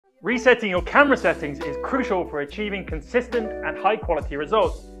Resetting your camera settings is crucial for achieving consistent and high quality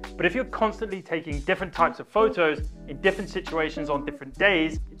results. But if you're constantly taking different types of photos in different situations on different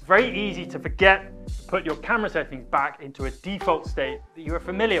days, it's very easy to forget to put your camera settings back into a default state that you are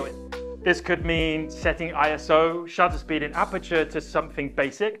familiar with. This could mean setting ISO, shutter speed and aperture to something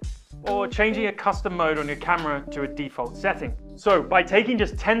basic, or changing a custom mode on your camera to a default setting. So by taking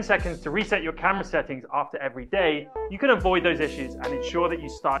just 10 seconds to reset your camera settings after every day, you can avoid those issues and ensure that you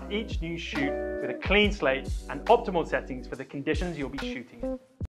start each new shoot with a clean slate and optimal settings for the conditions you'll be shooting in.